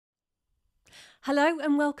Hello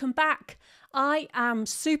and welcome back. I am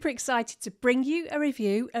super excited to bring you a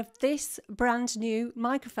review of this brand new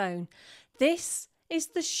microphone. This is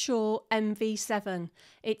the Shure MV7.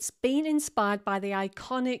 It's been inspired by the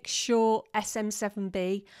iconic Shure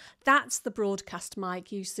SM7B. That's the broadcast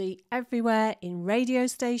mic you see everywhere in radio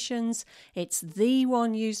stations. It's the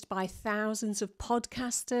one used by thousands of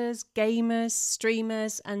podcasters, gamers,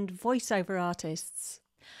 streamers, and voiceover artists.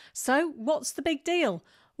 So what's the big deal?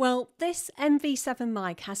 Well, this MV7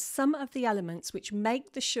 mic has some of the elements which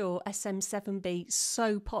make the Shure SM7B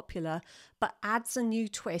so popular, but adds a new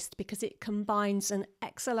twist because it combines an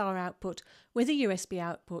XLR output with a USB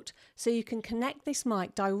output, so you can connect this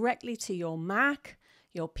mic directly to your Mac,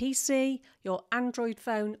 your PC, your Android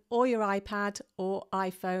phone or your iPad or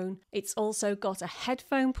iPhone. It's also got a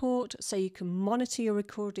headphone port so you can monitor your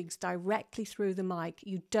recordings directly through the mic.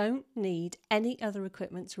 You don't need any other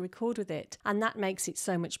equipment to record with it, and that makes it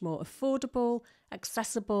so much more affordable,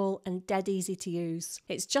 accessible and dead easy to use.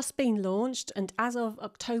 It's just been launched, and as of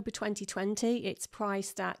October 2020 it's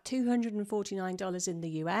priced at $249 in the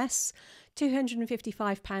US,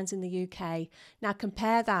 £255 in the UK. Now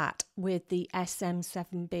compare that with the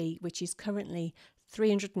SM7B, which is currently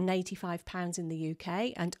 £385 in the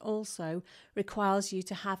UK and also requires you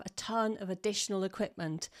to have a ton of additional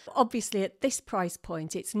equipment. Obviously at this price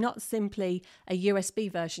point it's not simply a USB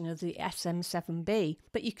version of the SM7B,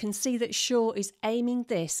 but you can see that Shure is aiming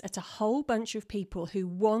this at a whole bunch of people who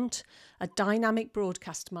want a dynamic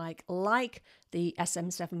broadcast mic like the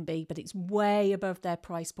SM7B, but it's way above their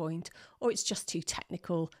price point, or it's just too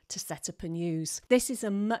technical to set up and use. This is a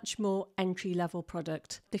much more entry-level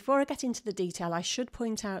product. Before I get into the detail, I should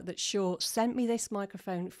point out that Shure sent me this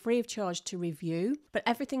microphone free of charge to review, but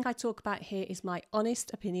everything I talk about here is my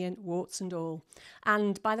honest opinion, warts and all.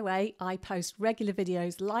 And by the way, I post regular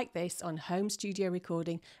videos like this on home studio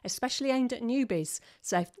recording, especially aimed at newbies.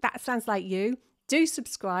 So if that sounds like you, do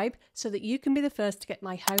subscribe so that you can be the first to get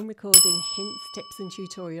my home recording hints, tips and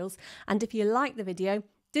tutorials. And if you like the video,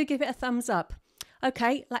 do give it a thumbs up.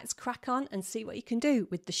 Okay, let's crack on and see what you can do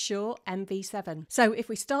with the Shure MV7. So if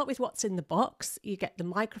we start with what's in the box, you get the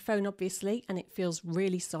microphone obviously, and it feels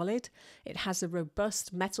really solid. It has a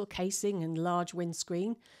robust metal casing and large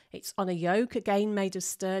windscreen. It's on a yoke, again made of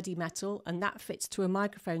sturdy metal, and that fits to a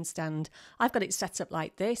microphone stand. I've got it set up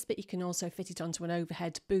like this, but you can also fit it onto an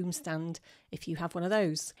overhead boom stand if you have one of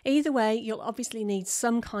those. Either way, you'll obviously need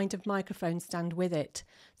some kind of microphone stand with it.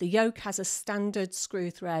 The yoke has a standard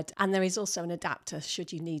screw thread, and there is also an adapter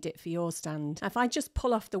should you need it for your stand. If I just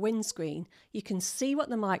pull off the windscreen, you can see what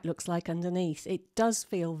the mic looks like underneath. It does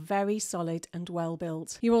feel very solid and well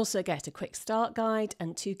built. You also get a quick start guide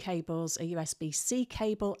and two cables, a USB-C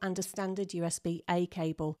cable and a standard USB-A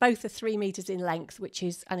cable. Both are 3 meters in length, which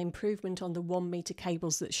is an improvement on the 1 meter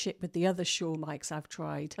cables that ship with the other Shure mics I've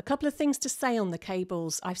tried. A couple of things to say on the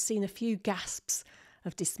cables. I've seen a few gasps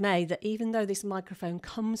of dismay that even though this microphone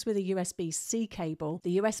comes with a USB-C cable,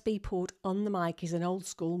 the USB port on the mic is an old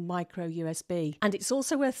school micro USB. And it's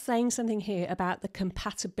also worth saying something here about the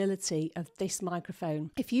compatibility of this microphone.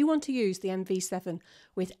 If you want to use the MV7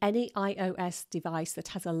 with any iOS device that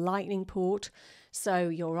has a lightning port, so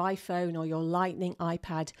your iPhone or your Lightning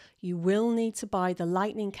iPad, you will need to buy the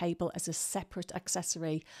lightning cable as a separate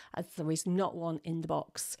accessory, as there is not one in the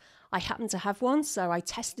box. I happen to have one, so I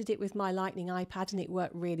tested it with my Lightning iPad and it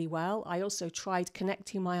worked really well. I also tried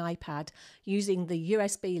connecting my iPad using the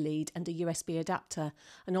USB lead and a USB adapter.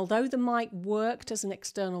 And although the mic worked as an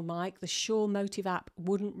external mic, the Shure Motive app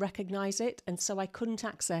wouldn't recognise it, and so I couldn't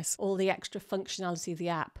access all the extra functionality of the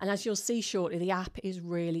app. And as you'll see shortly, the app is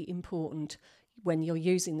really important when you're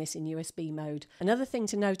using this in USB mode. Another thing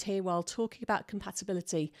to note here while talking about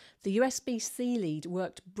compatibility, the USB-C lead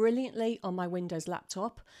worked brilliantly on my Windows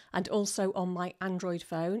laptop and also on my Android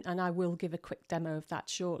phone, and I will give a quick demo of that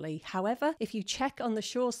shortly. However, if you check on the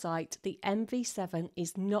Shure site, the MV7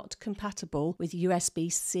 is not compatible with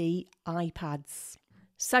USB-C iPads.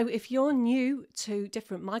 So if you're new to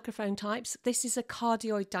different microphone types, this is a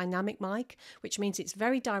cardioid dynamic mic, which means it's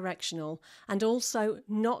very directional and also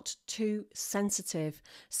not too sensitive.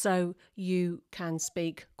 So you can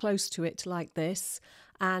speak close to it like this,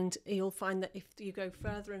 and you'll find that if you go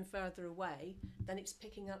further and further away, then it's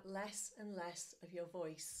picking up less and less of your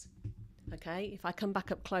voice. Okay, if I come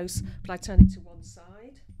back up close, but I turn it to one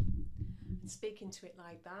side and speak into it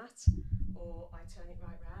like that, or I turn it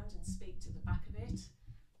right round and speak to the back of it,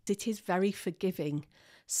 It is very forgiving.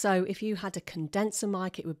 So if you had a condenser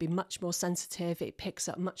mic, it would be much more sensitive. It picks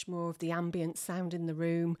up much more of the ambient sound in the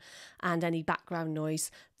room and any background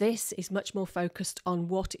noise. This is much more focused on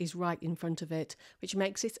what is right in front of it, which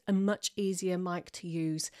makes it a much easier mic to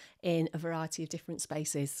use in a variety of different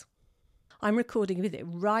spaces. I'm recording with it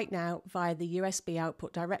right now via the USB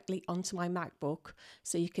output directly onto my MacBook,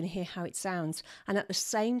 so you can hear how it sounds. And at the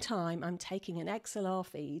same time, I'm taking an XLR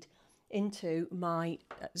feed into my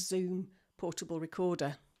Zoom portable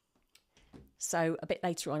recorder. So a bit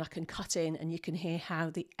later on I can cut in and you can hear how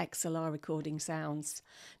the XLR recording sounds.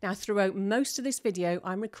 Now throughout most of this video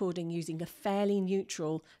I'm recording using a fairly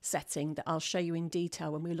neutral setting that I'll show you in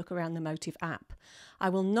detail when we look around the Motive app. I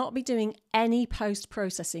will not be doing any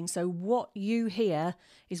post-processing, so what you hear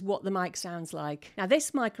is what the mic sounds like. Now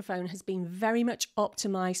this microphone has been very much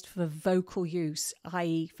optimized for vocal use,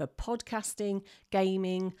 i.e. for podcasting,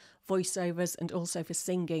 gaming, voiceovers and also for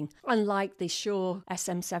singing, unlike the Shure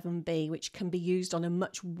SM7B, which can be used on a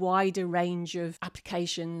much wider range of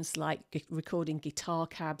applications like recording guitar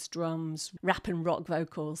cabs, drums, rap and rock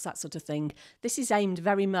vocals, that sort of thing. This is aimed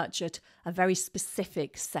very much at a very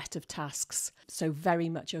specific set of tasks, so very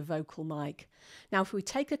much a vocal mic. Now if we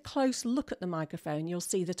take a close look at the microphone, you'll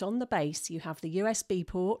see that on the base you have the USB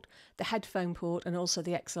port, the headphone port and also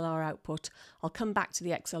the XLR output. I'll come back to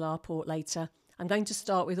the XLR port later. I'm going to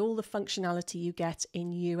start with all the functionality you get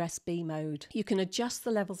in USB mode. You can adjust the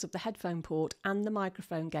levels of the headphone port and the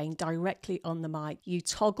microphone gain directly on the mic. You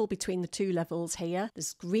toggle between the two levels here.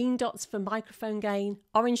 There's green dots for microphone gain,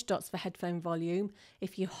 orange dots for headphone volume.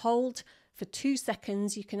 If you hold for 2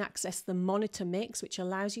 seconds, you can access the monitor mix, which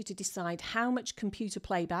allows you to decide how much computer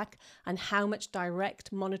playback and how much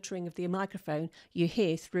direct monitoring of the microphone you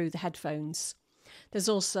hear through the headphones. There's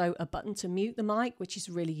also a button to mute the mic, which is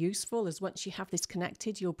really useful, as once you have this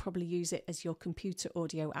connected, you'll probably use it as your computer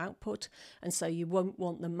audio output. And so you won't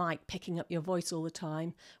want the mic picking up your voice all the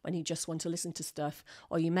time when you just want to listen to stuff,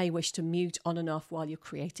 or you may wish to mute on and off while you're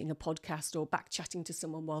creating a podcast or back chatting to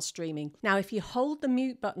someone while streaming. Now, if you hold the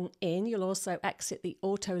mute button in, you'll also exit the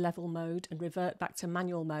auto level mode and revert back to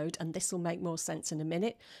manual mode. And this will make more sense in a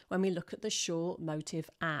minute when we look at the Shure Motive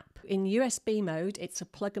app. In USB mode, it's a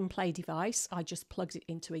plug and play device. I just plugged it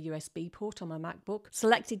into a USB port on my MacBook,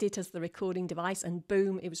 selected it as the recording device, and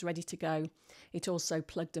boom, it was ready to go. It also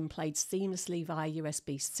plugged and played seamlessly via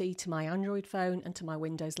USB-C to my Android phone and to my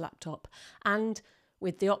Windows laptop, and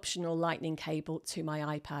with the optional lightning cable to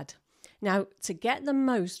my iPad. Now, to get the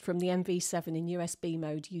most from the MV7 in USB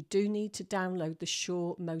mode, you do need to download the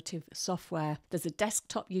Shure Motive software. There's a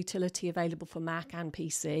desktop utility available for Mac and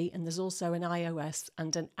PC, and there's also an iOS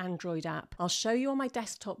and an Android app. I'll show you on my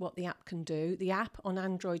desktop what the app can do. The app on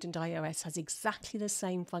Android and iOS has exactly the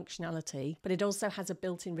same functionality, but it also has a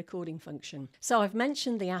built-in recording function. So I've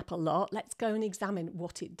mentioned the app a lot. Let's go and examine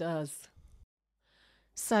what it does.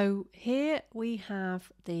 So here we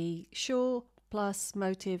have the Shure Plus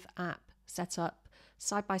Motive app set up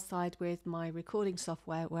side by side with my recording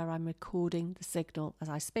software where I'm recording the signal as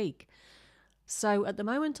I speak. So at the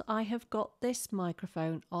moment I have got this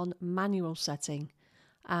microphone on manual setting,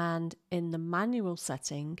 and in the manual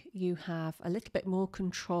setting you have a little bit more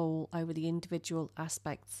control over the individual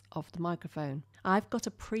aspects of the microphone. I've got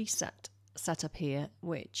a preset set up here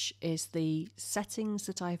which is the settings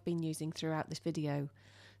that I've been using throughout this video.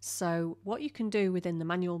 So what you can do within the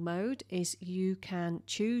manual mode is you can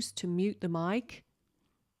choose to mute the mic.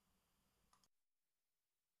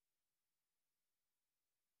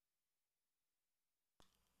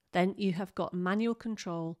 Then you have got manual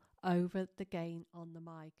control over the gain on the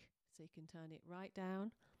mic. So you can turn it right down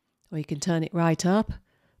or you can turn it right up.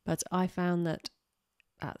 But I found that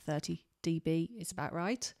at 30 dB is about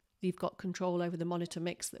right. You've got control over the monitor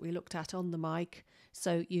mix that we looked at on the mic,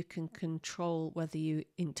 so you can control whether you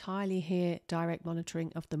entirely hear direct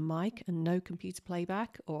monitoring of the mic and no computer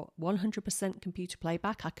playback, or 100% computer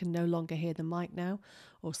playback, I can no longer hear the mic now,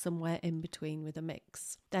 or somewhere in between with a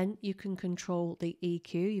mix. Then you can control the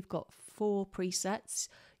EQ. You've got 4 presets.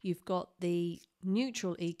 You've got the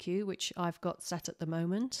neutral EQ, which I've got set at the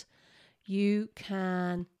moment. You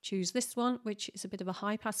can choose this one, which is a bit of a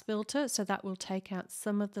high pass filter, so that will take out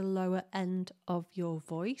some of the lower end of your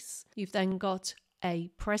voice. You've then got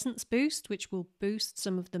a presence boost, which will boost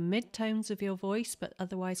some of the mid-tones of your voice, but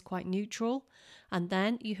otherwise quite neutral. And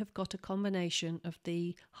then you have got a combination of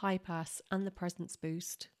the high pass and the presence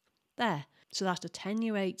boost there. So that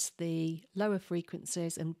attenuates the lower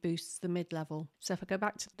frequencies and boosts the mid-level. So if I go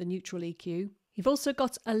back to the neutral EQ, You've also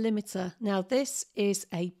got a limiter. Now this is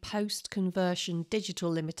a post-conversion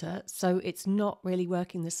digital limiter, so it's not really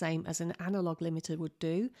working the same as an analog limiter would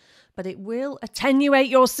do, but it will attenuate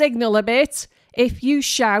your signal a bit if you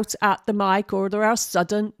shout at the mic or there are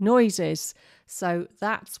sudden noises. So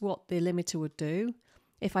that's what the limiter would do.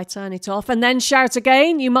 If I turn it off and then shout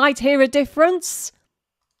again, you might hear a difference.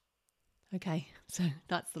 Okay, so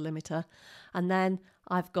that's the limiter. And then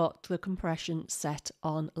I've got the compression set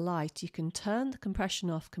on light. You can turn the compression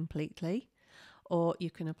off completely, or you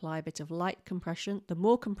can apply a bit of light compression. The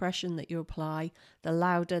more compression that you apply, the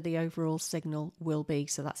louder the overall signal will be.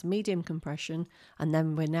 So that's medium compression, and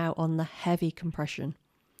then we're now on the heavy compression.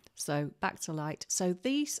 So back to light. So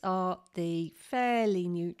these are the fairly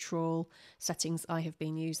neutral settings I have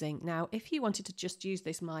been using. Now, if you wanted to just use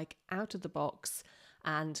this mic out of the box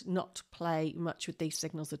and not play much with these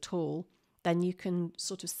signals at all, then you can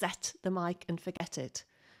sort of set the mic and forget it.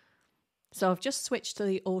 So I've just switched to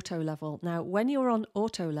the auto level. Now, when you're on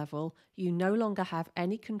auto level, you no longer have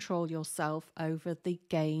any control yourself over the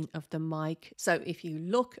gain of the mic. So if you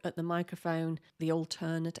look at the microphone, the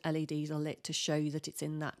alternate LEDs are lit to show you that it's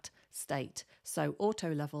in that state. So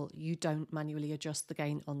auto level, you don't manually adjust the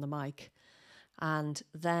gain on the mic. And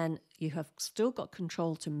then you have still got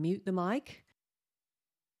control to mute the mic.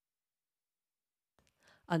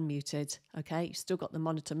 Unmuted, okay, you've still got the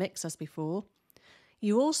monitor mix as before.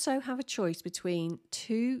 You also have a choice between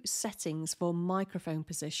two settings for microphone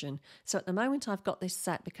position. So at the moment I've got this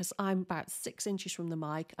set because I'm about 6 inches from the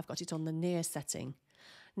mic. I've got it on the near setting.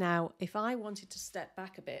 Now, if I wanted to step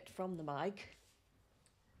back a bit from the mic,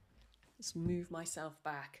 let's move myself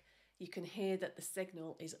back. You can hear that the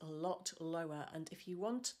signal is a lot lower. And if you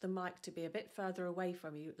want the mic to be a bit further away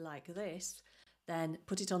from you like this, then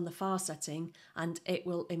put it on the far setting and it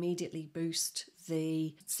will immediately boost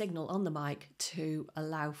the signal on the mic to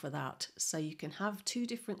allow for that. So you can have two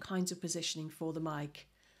different kinds of positioning for the mic.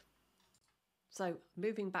 So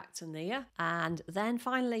moving back to near, and then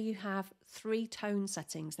finally you have 3 tone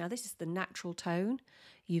settings. Now this is the natural tone.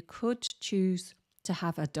 You could choose to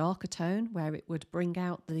have a darker tone where it would bring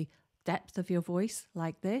out the depth of your voice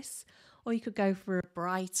like this, or you could go for a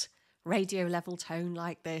bright radio level tone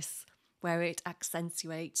like this, where it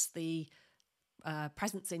accentuates the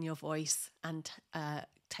presence in your voice and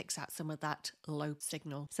takes out some of that low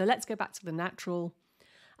signal. So let's go back to the natural,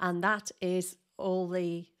 and that is all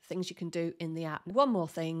the things you can do in the app. One more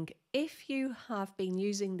thing, if you have been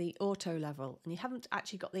using the auto level and you haven't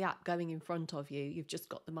actually got the app going in front of you, you've just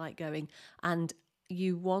got the mic going, and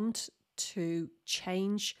you want to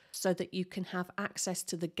change so that you can have access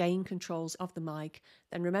to the gain controls of the mic,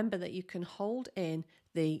 then remember that you can hold in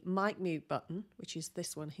the mic mute button, which is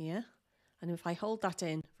this one here. And if I hold that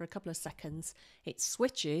in for a couple of seconds, it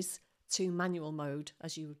switches to manual mode,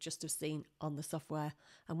 as you just have seen on the software.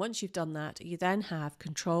 And once you've done that, you then have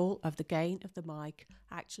control of the gain of the mic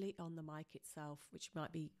actually on the mic itself, which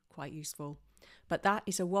might be quite useful. But that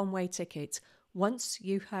is a one-way ticket. Once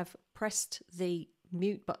you have pressed the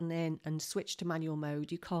mute button in and switch to manual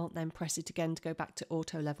mode, you can't then press it again to go back to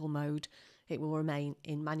auto level mode. It will remain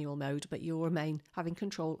in manual mode, but you'll remain having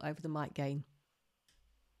control over the mic gain.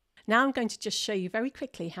 Now I'm going to just show you very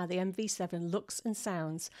quickly how the MV7 looks and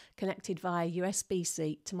sounds connected via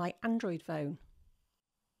USB-C to my Android phone.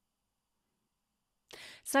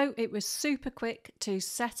 So it was super quick to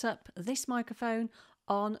set up this microphone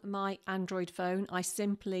on my Android phone. I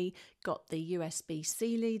simply got the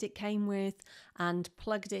USB-C lead it came with and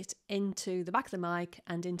plugged it into the back of the mic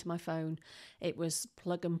and into my phone. It was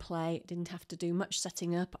plug and play, didn't have to do much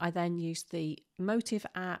setting up. I then used the Motive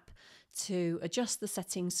app to adjust the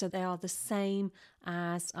settings so they are the same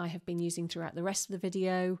as I have been using throughout the rest of the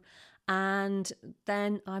video. And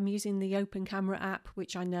then I'm using the Open Camera app,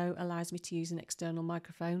 which I know allows me to use an external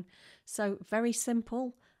microphone. So very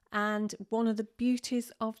simple. And one of the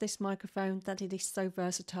beauties of this microphone that it is so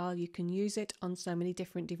versatile. You can use it on so many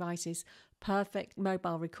different devices. Perfect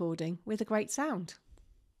mobile recording with a great sound.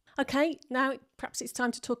 Okay, now perhaps it's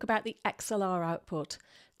time to talk about the XLR output.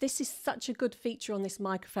 This is such a good feature on this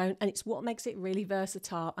microphone and it's what makes it really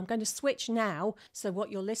versatile. I'm going to switch now. So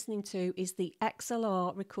what you're listening to is the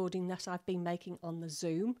XLR recording that I've been making on the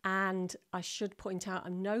Zoom. And I should point out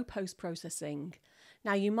I'm no post-processing.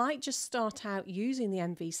 Now you might just start out using the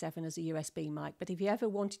MV7 as a USB mic, but if you ever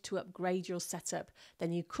wanted to upgrade your setup,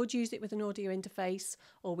 then you could use it with an audio interface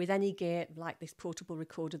or with any gear like this portable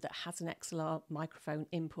recorder that has an XLR microphone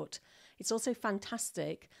input. It's also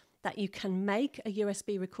fantastic that you can make a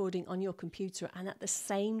USB recording on your computer and at the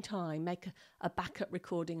same time make a backup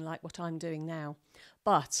recording like what I'm doing now.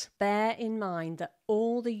 But bear in mind that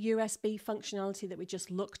all the USB functionality that we just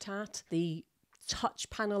looked at, the touch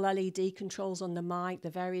panel LED controls on the mic, the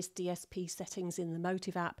various DSP settings in the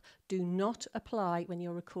Motive app do not apply when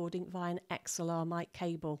you're recording via an XLR mic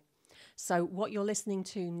cable. So what you're listening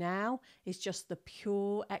to now is just the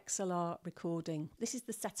pure XLR recording. This is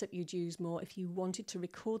the setup you'd use more if you wanted to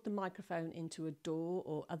record the microphone into a DAW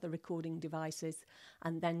or other recording devices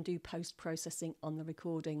and then do post-processing on the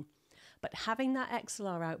recording. But having that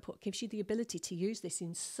XLR output gives you the ability to use this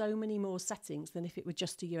in so many more settings than if it were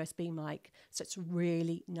just a USB mic. So it's a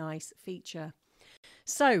really nice feature.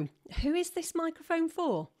 So who is this microphone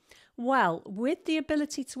for? Well, with the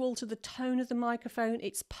ability to alter the tone of the microphone,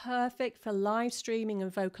 it's perfect for live streaming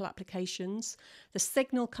and vocal applications. The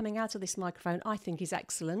signal coming out of this microphone, I think, is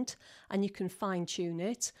excellent, and you can fine tune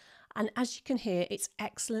it. And as you can hear, it's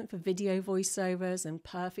excellent for video voiceovers and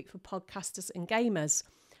perfect for podcasters and gamers.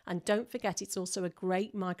 And don't forget, it's also a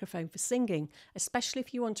great microphone for singing, especially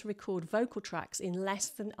if you want to record vocal tracks in less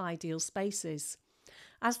than ideal spaces.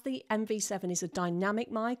 As the MV7 is a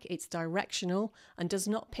dynamic mic, it's directional and does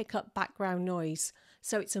not pick up background noise.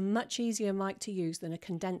 So it's a much easier mic to use than a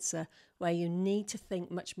condenser, where you need to think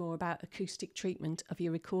much more about acoustic treatment of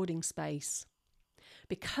your recording space.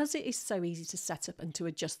 Because it is so easy to set up and to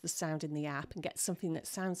adjust the sound in the app and get something that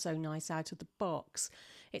sounds so nice out of the box,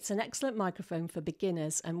 it's an excellent microphone for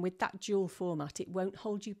beginners, and with that dual format, it won't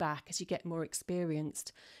hold you back as you get more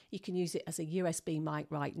experienced. You can use it as a USB mic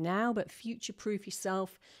right now, but future-proof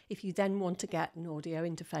yourself if you then want to get an audio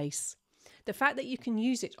interface. The fact that you can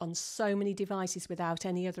use it on so many devices without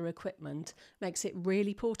any other equipment makes it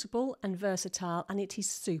really portable and versatile, and it is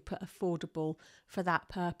super affordable for that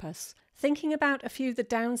purpose. Thinking about a few of the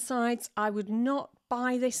downsides, I would not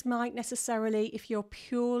buy this mic necessarily if you're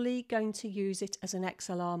purely going to use it as an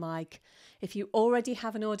XLR mic. If you already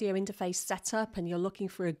have an audio interface set up and you're looking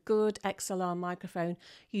for a good XLR microphone,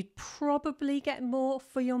 you'd probably get more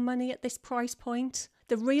for your money at this price point.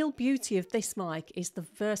 The real beauty of this mic is the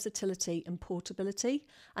versatility and portability,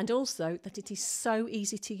 and also that it is so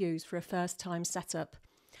easy to use for a first-time setup.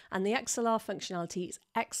 And the XLR functionality is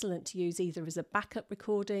excellent to use either as a backup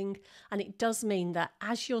recording, and it does mean that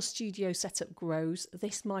as your studio setup grows,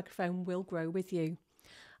 this microphone will grow with you.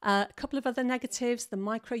 A couple of other negatives: the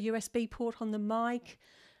micro USB port on the mic.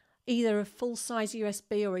 Either a full-size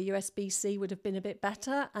USB or a USB-C would have been a bit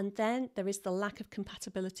better. And then there is the lack of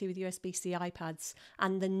compatibility with USB-C iPads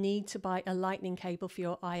and the need to buy a lightning cable for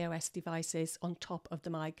your iOS devices on top of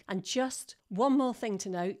the mic. And just one more thing to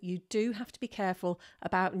note, you do have to be careful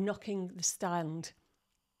about knocking the stand,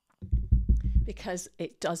 because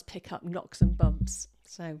it does pick up knocks and bumps.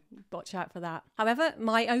 So watch out for that. However,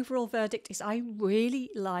 my overall verdict is I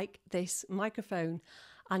really like this microphone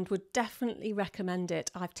and would definitely recommend it.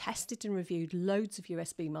 I've tested and reviewed loads of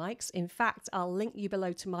USB mics. In fact, I'll link you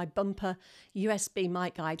below to my bumper USB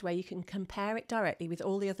mic guide where you can compare it directly with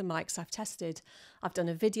all the other mics I've tested. I've done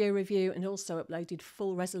a video review and also uploaded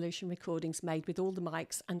full resolution recordings made with all the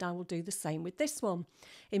mics, and I will do the same with this one.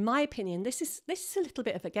 In my opinion, this is a little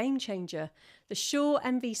bit of a game changer. The Shure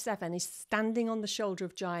MV7 is standing on the shoulder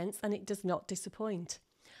of giants, and it does not disappoint.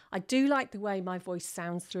 I do like the way my voice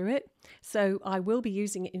sounds through it, so I will be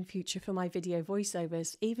using it in future for my video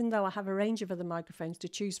voiceovers. Even though I have a range of other microphones to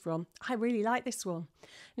choose from, I really like this one.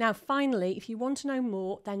 Now, finally, if you want to know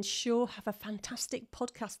more, then Shure have a fantastic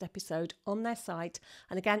podcast episode on their site,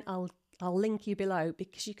 and again, I'll link you below,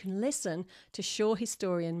 because you can listen to Shure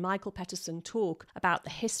historian Michael Petterson talk about the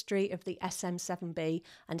history of the SM7B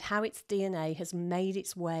and how its DNA has made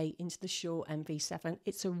its way into the Shure MV7.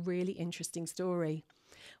 It's a really interesting story.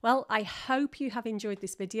 Well, I hope you have enjoyed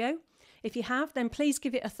this video. If you have, then please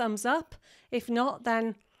give it a thumbs up. If not,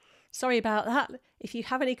 then sorry about that. If you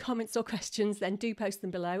have any comments or questions, then do post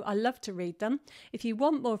them below. I love to read them. If you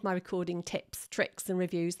want more of my recording tips, tricks and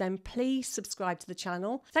reviews, then please subscribe to the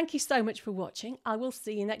channel. Thank you so much for watching. I will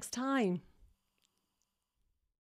see you next time.